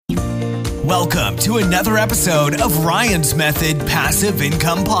Welcome to another episode of Ryan's Method Passive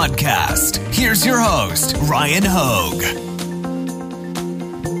Income Podcast. Here's your host, Ryan Hogue.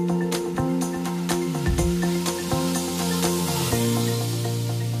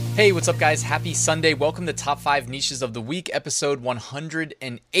 Hey, what's up, guys? Happy Sunday. Welcome to Top 5 Niches of the Week, episode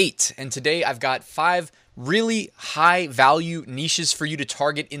 108. And today I've got 5 really high value niches for you to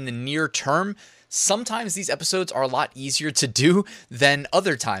target in the near term. Sometimes these episodes are a lot easier to do than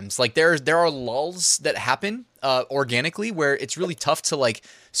other times. Like there are lulls that happen organically where it's really tough to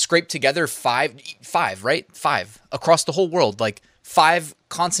scrape together five across the whole world, like 5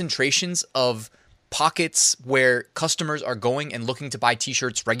 concentrations of pockets where customers are going and looking to buy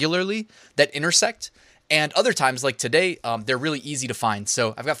t-shirts regularly that intersect. And other times like today, they're really easy to find.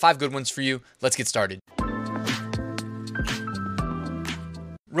 So I've got 5 good ones for you. Let's get started.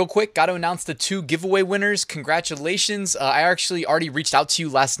 Real quick, got to announce the 2 giveaway winners. Congratulations. I actually already reached out to you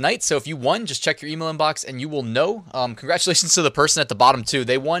last night. So if you won, just check your email inbox and you will know. Congratulations to the person at the bottom too.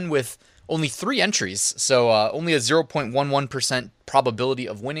 They won with only 3 entries. So only a 0.11% probability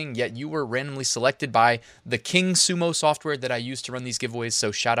of winning, yet you were randomly selected by the King Sumo software that I use to run these giveaways.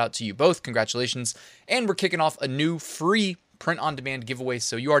 So shout out to you both. Congratulations. And we're kicking off a new free print-on-demand giveaway.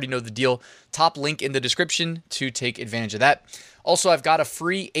 So you already know the deal. Top link in the description to take advantage of that. Also, I've got a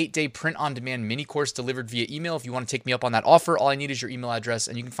free 8-day print-on-demand mini course delivered via email. If you want to take me up on that offer, all I need is your email address,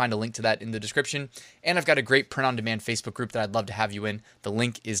 and you can find a link to that in the description. And I've got a great print-on-demand Facebook group that I'd love to have you in. The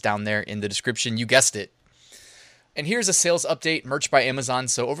link is down there in the description. You guessed it. And here's a sales update, merch by Amazon.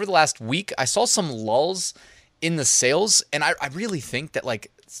 So over the last week, I saw some lulls in the sales, and I really think that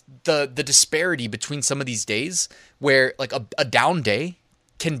the disparity between some of these days where a down day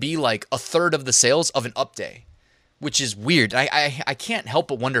can be like a third of the sales of an up day, which is weird. I can't help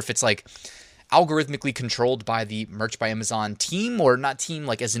but wonder if it's algorithmically controlled by the Merch by Amazon team, or not team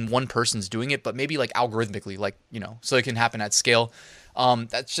as in one person's doing it, but maybe algorithmically, so it can happen at scale.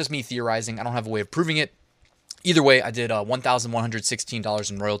 That's just me theorizing. I don't have a way of proving it. Either way, I did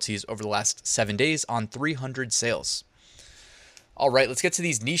 $1,116 in royalties over the last 7 days on 300 sales. All right, let's get to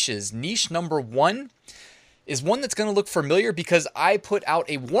these niches. Niche number 1 is one that's going to look familiar because I put out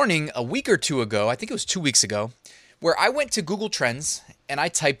a warning a week or 2 ago, I think it was 2 weeks ago, where I went to Google Trends and I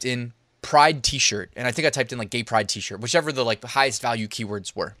typed in Pride t-shirt. And I think I typed in gay pride t-shirt, whichever the highest value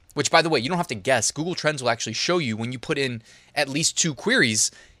keywords were. Which, by the way, you don't have to guess. Google Trends will actually show you when you put in at least 2 queries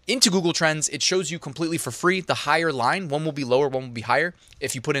into Google Trends. It shows you completely for free the higher line. One will be lower, one will be higher.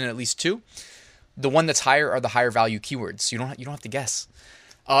 If you put in at least 2, the one that's higher are the higher value keywords. You don't have to guess.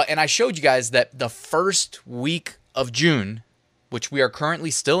 And I showed you guys that the first week of June, which we are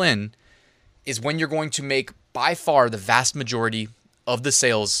currently still in, is when you're going to make by far the vast majority of the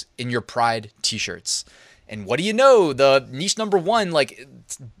sales in your Pride t-shirts. And what do you know? The niche number 1,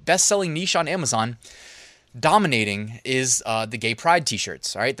 best-selling niche on Amazon, dominating is the gay pride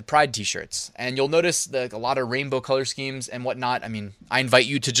t-shirts, all right? The pride t-shirts. And you'll notice a lot of rainbow color schemes and whatnot. I mean, I invite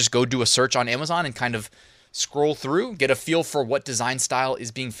you to just go do a search on Amazon and kind of scroll through, get a feel for what design style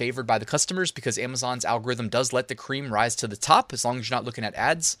is being favored by the customers, because Amazon's algorithm does let the cream rise to the top as long as you're not looking at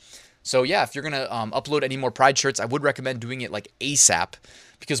ads. So yeah, if you're going to upload any more pride shirts, I would recommend doing it ASAP,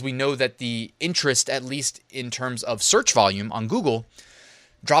 because we know that the interest, at least in terms of search volume on Google,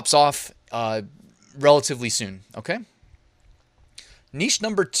 drops off relatively soon, okay? Niche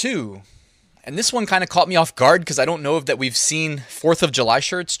number 2, and this one kind of caught me off guard because I don't know if that we've seen 4th of July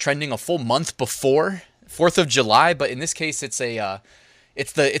shirts trending a full month before 4th of July, but in this case, it's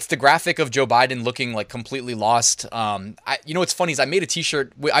the graphic of Joe Biden looking completely lost. What's funny is I made a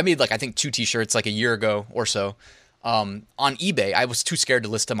t-shirt. I made I think 2 t-shirts a year ago or so on eBay. I was too scared to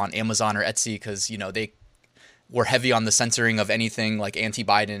list them on Amazon or Etsy because they were heavy on the censoring of anything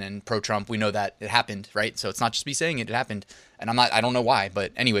anti-Biden and pro-Trump. We know that it happened, right? So it's not just me saying it happened. And I don't know why,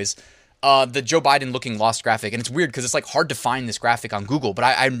 but anyways, the Joe Biden looking lost graphic. And it's weird because it's hard to find this graphic on Google, but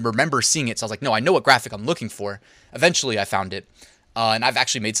I remember seeing it. So I was no, I know what graphic I'm looking for. Eventually I found it. And I've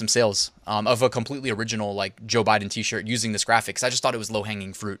actually made some sales of a completely original Joe Biden t-shirt using this graphic, because I just thought it was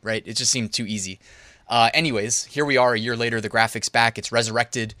low-hanging fruit, right? It just seemed too easy. Anyways, here we are a year later. The graphic's back. It's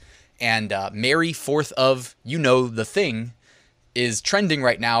resurrected. And Merry 4th of the thing is trending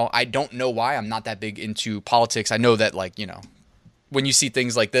right now. I don't know why. I'm not that big into politics. I know that when you see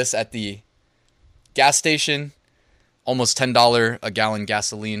things like this at the gas station, almost $10 a gallon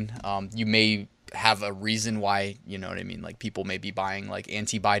gasoline, you may have a reason why, you know what I mean? People may be buying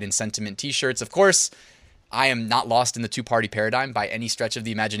anti-Biden sentiment t-shirts. Of course, I am not lost in the 2-party paradigm by any stretch of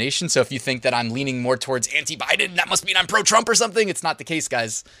the imagination. So if you think that I'm leaning more towards anti-Biden, that must mean I'm pro-Trump or something. It's not the case,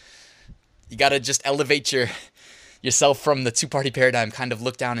 guys. You got to just elevate your yourself from the two-party paradigm kind of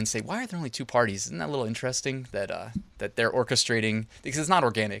look down and say, why are there only two parties? Isn't that a little interesting that that they're orchestrating? Because it's not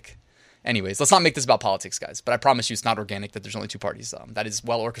organic. Anyways, let's not make this about politics, guys. But I promise you it's not organic that there's only two parties. That is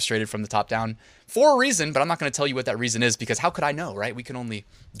well orchestrated from the top down for a reason, but I'm not going to tell you what that reason is because how could I know, right? We can only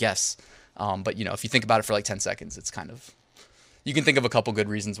guess. But, if you think about it for like 10 seconds, it's kind of... You can think of a couple good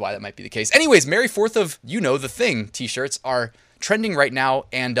reasons why that might be the case. Anyways, Merry 4th of The Thing t-shirts are trending right now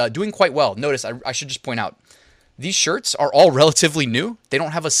and doing quite well. Notice, I should just point out, these shirts are all relatively new. They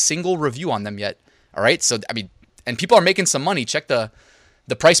don't have a single review on them yet. All right? So, and people are making some money. Check the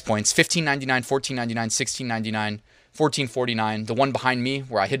price points, $15.99, $14.99, $16.99, $14.49. The one behind me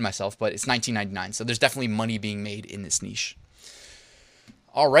where I hid myself, but it's $19.99. So there's definitely money being made in this niche.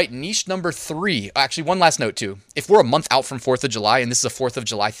 All right, niche number 3. Actually, one last note too. If we're a month out from 4th of July and this is a 4th of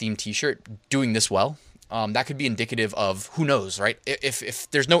July themed t-shirt doing this well, that could be indicative of who knows, right?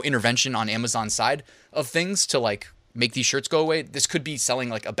 If there's no intervention on Amazon's side of things to like make these shirts go away, this could be selling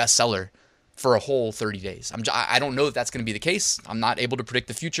like a bestseller for a whole 30 days. I don't know if that's going to be the case. I'm not able to predict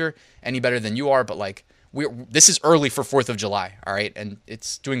the future any better than you are, but like this is early for 4th of July, all right? And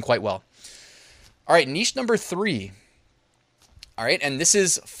it's doing quite well. All right, niche number 3. All right, and this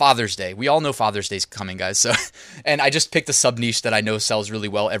is Father's Day. We all know Father's Day is coming, guys. So, and I just picked a sub niche that I know sells really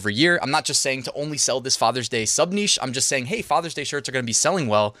well every year. I'm not just saying to only sell this Father's Day sub niche. I'm just saying, hey, Father's Day shirts are going to be selling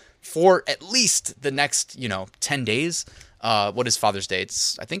well for at least the next, 10 days. What is Father's Day?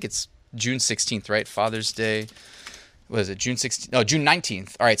 I think it's June 16th, right? Father's Day. What is it? June 16th? No, June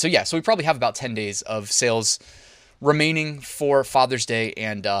 19th. All right, so yeah, so we probably have about 10 days of sales remaining for Father's Day,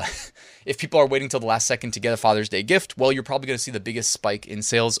 and if people are waiting till the last second to get a Father's Day gift, well, you're probably going to see the biggest spike in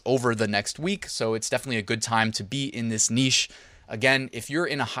sales over the next week, so it's definitely a good time to be in this niche. Again, if you're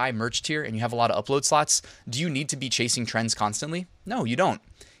in a high merch tier and you have a lot of upload slots, do you need to be chasing trends constantly? No, you don't.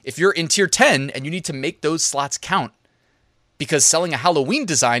 If you're in tier 10 and you need to make those slots count, because selling a Halloween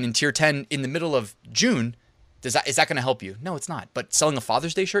design in tier 10 in the middle of June, is that going to help you? No, it's not. But selling a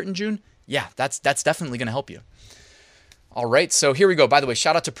Father's Day shirt in June, yeah, that's definitely going to help you. All right, so here we go. By the way,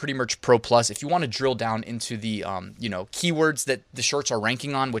 shout out to Pretty Merch Pro Plus. If you want to drill down into the, keywords that the shirts are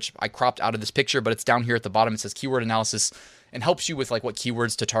ranking on, which I cropped out of this picture, but it's down here at the bottom. It says keyword analysis and helps you with like what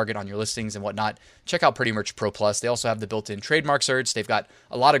keywords to target on your listings and whatnot. Check out Pretty Merch Pro Plus. They also have the built-in trademark search. They've got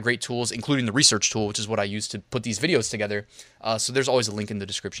a lot of great tools, including the research tool, which is what I use to put these videos together. So there's always a link in the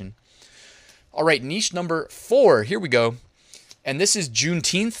description. All right, niche number 4. Here we go. And this is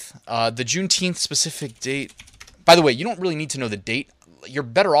Juneteenth. The Juneteenth specific date. By the way, you don't really need to know the date. You're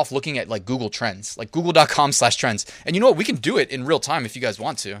better off looking at like Google Trends, like google.com/trends. And you know what? We can do it in real time if you guys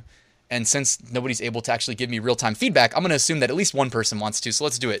want to. And since nobody's able to actually give me real-time feedback, I'm going to assume that at least one person wants to. So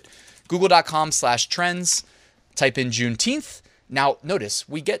let's do it. Google.com/trends. Type in Juneteenth. Now, notice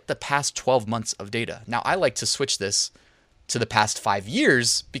we get the past 12 months of data. Now, I like to switch this to the past 5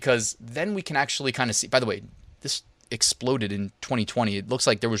 years because then we can actually kind of see. By the way, this exploded in 2020. It looks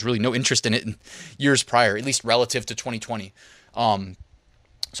like there was really no interest in it in years prior, at least relative to 2020. So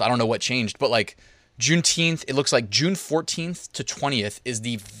I don't know what changed, but like Juneteenth, it looks like June 14th to 20th is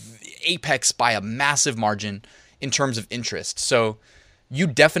the apex by a massive margin in terms of interest. So you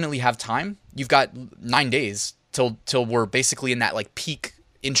definitely have time. You've got 9 days till we're basically in that like peak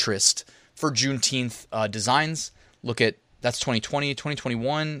interest for Juneteenth designs. Look at, that's 2020,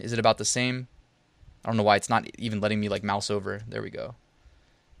 2021. Is it about the same? I don't know why it's not even letting me like mouse over. There we go.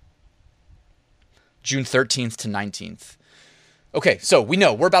 June 13th to 19th. Okay, so we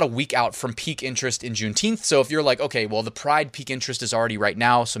know we're about a week out from peak interest in Juneteenth. So if you're like, okay, well, the Pride peak interest is already right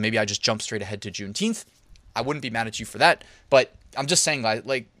now, so maybe I just jump straight ahead to Juneteenth. I wouldn't be mad at you for that. But I'm just saying,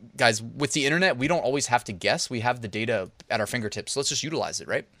 like, guys, with the internet, we don't always have to guess. We have the data at our fingertips. So let's just utilize it,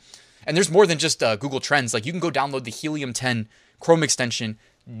 right? And there's more than just Google Trends. Like, you can go download the Helium 10 Chrome extension.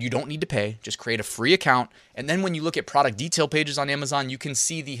 You don't need to pay. Just create a free account. And then when you look at product detail pages on Amazon, you can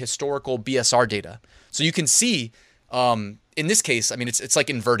see the historical BSR data. So you can see, in this case, I mean, it's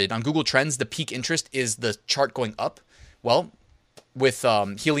like inverted. On Google Trends, the peak interest is the chart going up. Well, with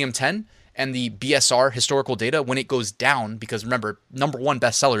Helium 10 and the BSR historical data, when it goes down, because remember, number one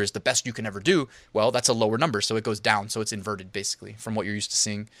bestseller is the best you can ever do, well, that's a lower number. So it goes down. So it's inverted, basically, from what you're used to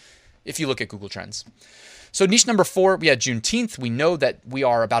seeing if you look at Google Trends. So niche number 4, we had Juneteenth. We know that we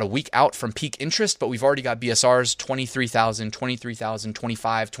are about a week out from peak interest, but we've already got BSRs, 23,000, 23,000,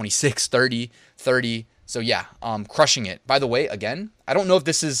 25, 26, 30, 30. So yeah, crushing it. By the way, again, I don't know if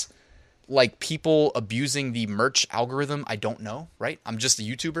this is like people abusing the merch algorithm. I don't know, right? I'm just a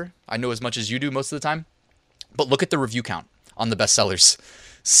YouTuber. I know as much as you do most of the time. But look at the review count on the bestsellers.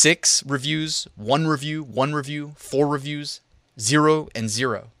 6 reviews, 1 review, 1 review, 4 reviews, 0 and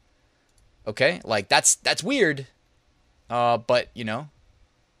 0. Okay, like that's weird. but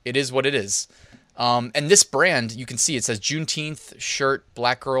it is what it is. And this brand, you can see it says Juneteenth shirt,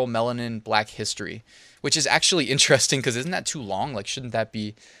 Black girl, melanin, Black history, which is actually interesting because isn't that too long? Like, shouldn't that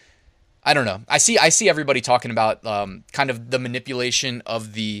be? I don't know. I see everybody talking about kind of the manipulation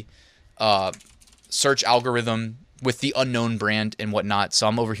of the search algorithm with the unknown brand and whatnot. So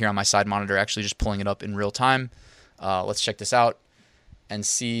I'm over here on my side monitor actually just pulling it up in real time. Let's check this out and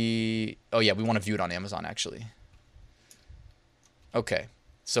see. Oh, yeah, we want to view it on Amazon, actually. Okay,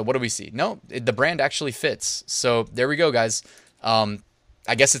 so what do we see? No, the brand actually fits. So there we go, guys.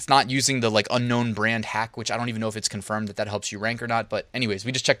 I guess it's not using the unknown brand hack, which I don't even know if it's confirmed that helps you rank or not. But anyways,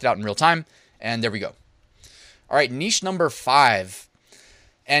 we just checked it out in real time, and there we go. All right, niche number 5.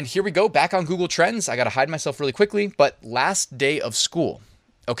 And here we go, back on Google Trends. I got to hide myself really quickly, but last day of school,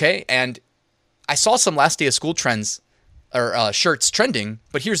 okay? And I saw some last day of school trends or shirts trending,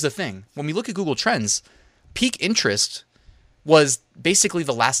 but here's the thing. When we look at Google Trends, peak interest was basically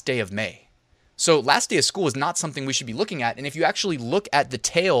the last day of May. So last day of school is not something we should be looking at. And if you actually look at the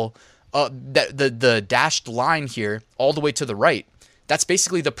tail, the dashed line here all the way to the right, that's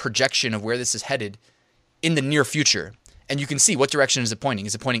basically the projection of where this is headed in the near future. And you can see what direction is it pointing.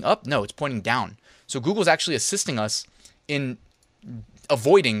 Is it pointing up? No, it's pointing down. So Google's actually assisting us in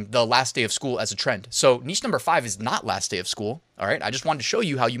avoiding the last day of school as a trend. So niche number 5 is not last day of school. All right. I just wanted to show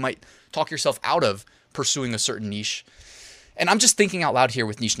you how you might talk yourself out of pursuing a certain niche. And I'm just thinking out loud here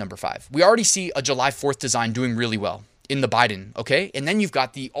with niche number 5. We already see a July 4th design doing really well in the Biden. Okay. And then you've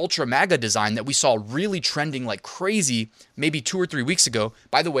got the Ultra MAGA design that we saw really trending like crazy maybe 2 or 3 weeks ago.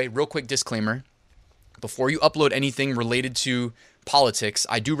 By the way, real quick disclaimer. Before you upload anything related to politics,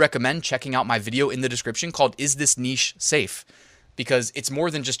 I do recommend checking out my video in the description called Is This Niche Safe? Because it's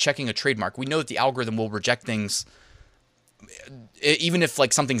more than just checking a trademark. We know that the algorithm will reject things even if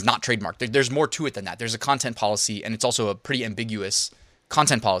something's not trademarked. There's more to it than that. There's a content policy, and it's also a pretty ambiguous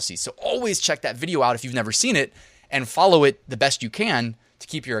content policy. So always check that video out if you've never seen it and follow it the best you can to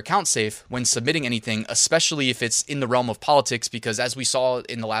keep your account safe when submitting anything, especially if it's in the realm of politics, because as we saw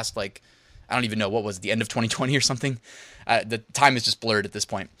in the last I don't even know, what was it, the end of 2020 or something? The time is just blurred at this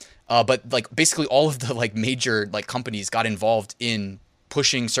point. But basically all of the major companies got involved in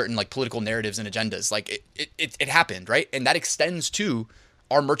pushing certain political narratives and agendas. It happened, right? And that extends to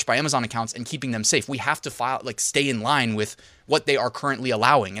our Merch by Amazon accounts and keeping them safe. We have to stay in line with what they are currently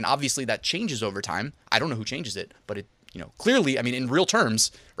allowing. And obviously that changes over time. I don't know who changes it, but it, clearly, I mean, in real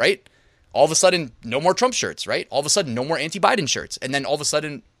terms, right? All of a sudden, no more Trump shirts, right? All of a sudden, no more anti-Biden shirts. And then all of a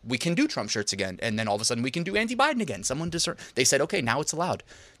sudden, we can do Trump shirts again. And then all of a sudden, we can do anti-Biden again. They said, okay, now it's allowed.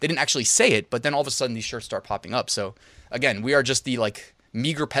 They didn't actually say it, but then all of a sudden, these shirts start popping up. So again, we are just the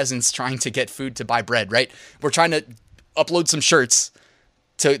meager peasants trying to get food to buy bread, right? We're trying to upload some shirts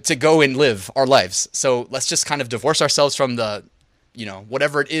to go and live our lives. So let's just kind of divorce ourselves from the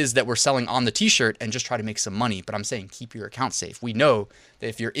whatever it is that we're selling on the t-shirt and just try to make some money. But I'm saying keep your account safe. We know that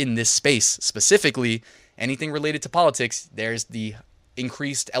if you're in this space, specifically anything related to politics, there's the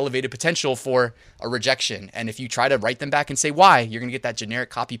increased elevated potential for a rejection. And if you try to write them back and say why, you're going to get that generic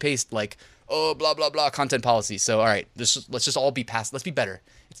copy paste oh, blah, blah, blah, content policy. So, all right, let's just all be past. Let's be better.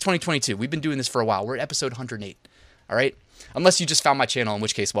 It's 2022. We've been doing this for a while. We're at episode 108. All right. Unless you just found my channel, in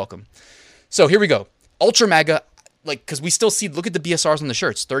which case, welcome. So here we go. Ultra MAGA. Because we still see, look at the BSRs on the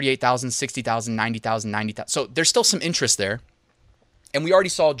shirts, 38,000, 60,000, 90,000, 90,000. So there's still some interest there. And we already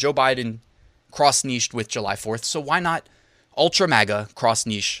saw Joe Biden cross-niched with July 4th. So why not Ultra MAGA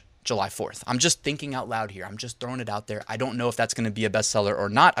cross-niche July 4th? I'm just thinking out loud here. I'm just throwing it out there. I don't know if that's going to be a bestseller or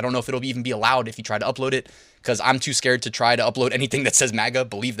not. I don't know if it'll even be allowed if you try to upload it, because I'm too scared to try to upload anything that says MAGA,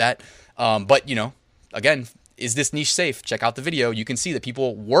 believe that. But, again, is this niche safe? Check out the video. You can see that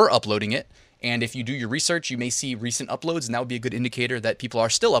people were uploading it. And if you do your research, you may see recent uploads, and that would be a good indicator that people are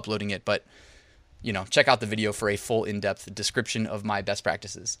still uploading it. But, check out the video for a full in-depth description of my best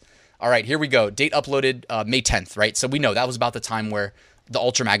practices. All right, here we go. Date uploaded May 10th, right? So we know that was about the time where the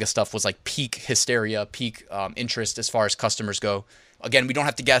Ultra MAGA stuff was peak hysteria, peak interest as far as customers go. Again, we don't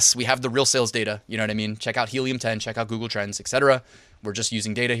have to guess. We have the real sales data. You know what I mean? Check out Helium 10, check out Google Trends, etc. We're just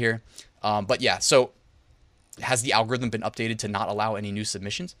using data here. But yeah, so has the algorithm been updated to not allow any new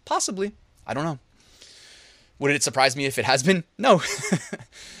submissions? Possibly. I don't know. Would it surprise me if it has been? No.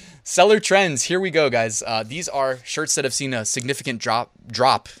 Seller trends. Here we go, guys. These are shirts that have seen a significant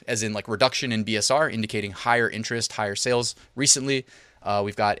drop, as in reduction in BSR, indicating higher interest, higher sales recently.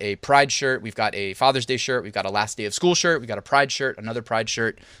 We've got a Pride shirt. We've got a Father's Day shirt. We've got a Last Day of School shirt. We've got a Pride shirt, another Pride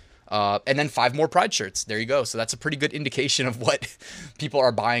shirt, and then 5 more Pride shirts. There you go. So that's a pretty good indication of what people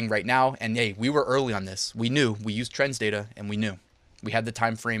are buying right now. And hey, we were early on this. We knew. We used trends data, and we knew. We had the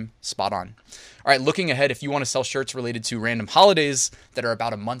time frame spot on. All right, looking ahead, if you want to sell shirts related to random holidays that are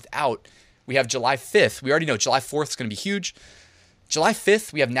about a month out, we have July 5th. We already know July 4th is going to be huge. July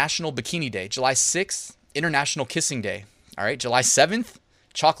 5th, we have National Bikini Day. July 6th, International Kissing Day. All right, July 7th,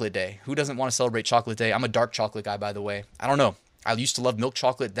 Chocolate Day. Who doesn't want to celebrate Chocolate Day? I'm a dark chocolate guy, by the way. I don't know. I used to love milk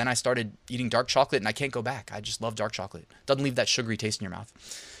chocolate. Then I started eating dark chocolate, and I can't go back. I just love dark chocolate. Doesn't leave that sugary taste in your mouth.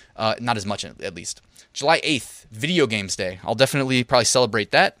 Not as much, at least. July 8th, Video Games Day. I'll definitely probably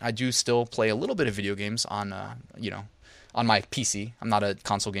celebrate that. I do still play a little bit of video games on, on my PC. I'm not a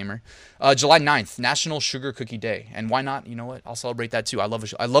console gamer. July 9th, National Sugar Cookie Day. And why not? You know what? I'll celebrate that too. I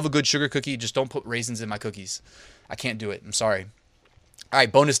love a good sugar cookie. Just don't put raisins in my cookies. I can't do it. I'm sorry. All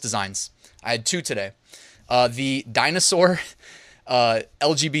right, bonus designs. I had 2 today. The dinosaur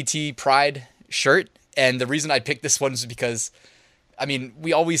LGBT pride shirt. And the reason I picked this one is because, I mean,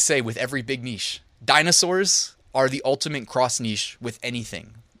 we always say with every big niche, dinosaurs are the ultimate cross niche with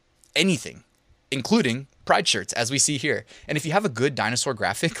anything, including pride shirts, as we see here. And if you have a good dinosaur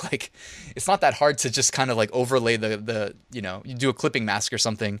graphic, like, it's not that hard to just kind of like overlay the you do a clipping mask or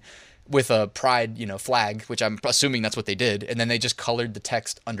something with a pride, flag, which I'm assuming that's what they did. And then they just colored the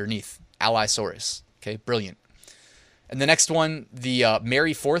text underneath, Allosaurus. Okay, brilliant. And the next one, the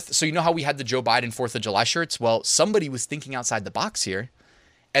Merry 4th. So you know how we had the Joe Biden 4th of July shirts? Well, somebody was thinking outside the box here,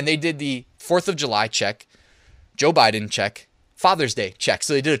 and they did the 4th of July check, Joe Biden check, Father's Day check.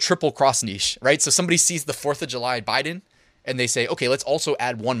 So they did a triple cross niche, right? So somebody sees the 4th of July Biden, and they say, okay, let's also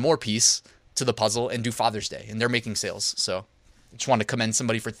add one more piece to the puzzle and do Father's Day. And they're making sales. So I just want to commend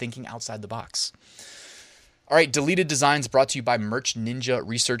somebody for thinking outside the box. All right, deleted designs brought to you by Merch Ninja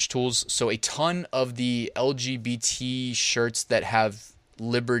Research Tools. So a ton of the LGBT shirts that have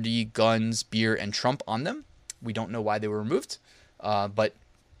liberty, guns, beer, and Trump on them. We don't know why they were removed, but,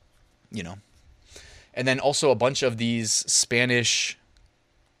 And then also a bunch of these Spanish,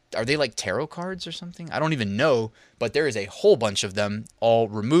 are they like tarot cards or something? I don't even know, but there is a whole bunch of them all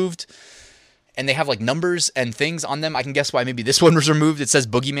removed. And they have like numbers and things on them. I can guess why maybe this one was removed. It says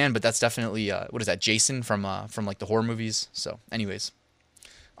Boogeyman, but that's definitely, what is that, Jason from like the horror movies. So anyways.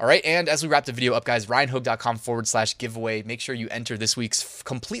 All right, and as we wrap the video up, guys, ryanhogue.com/giveaway. Make sure you enter this week's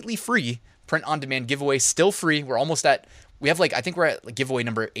completely free print-on-demand giveaway. Still free. We're almost at, I think we're at giveaway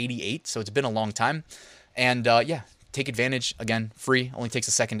number 88, so it's been a long time. And take advantage. Again, free. Only takes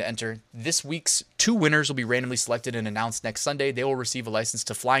a second to enter. This week's 2 winners will be randomly selected and announced next Sunday. They will receive a license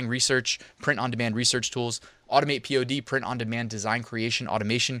to Flying Research, print-on-demand research tools, Automate POD, print-on-demand design creation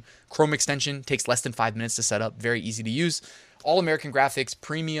automation, Chrome extension. Takes less than 5 minutes to set up. Very easy to use. All American Graphics,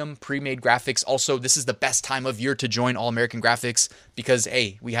 premium, pre-made graphics. Also, this is the best time of year to join All American Graphics because,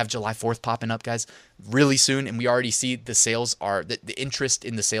 hey, we have July 4th popping up, guys, really soon. And we already see the sales the interest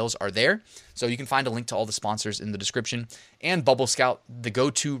in the sales are there. So you can find a link to all the sponsors in the description. And Bubble Scout, the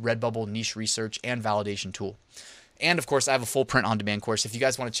go-to Redbubble niche research and validation tool. And, of course, I have a full print-on-demand course. If you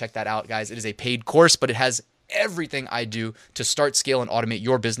guys want to check that out, guys, it is a paid course, but it has everything I do to start, scale, and automate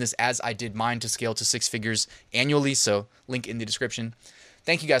your business as I did mine to scale to 6 figures annually. So link in the description.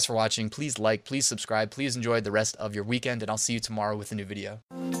 Thank you guys for watching. Please like, please subscribe, please enjoy the rest of your weekend, and I'll see you tomorrow with a new video.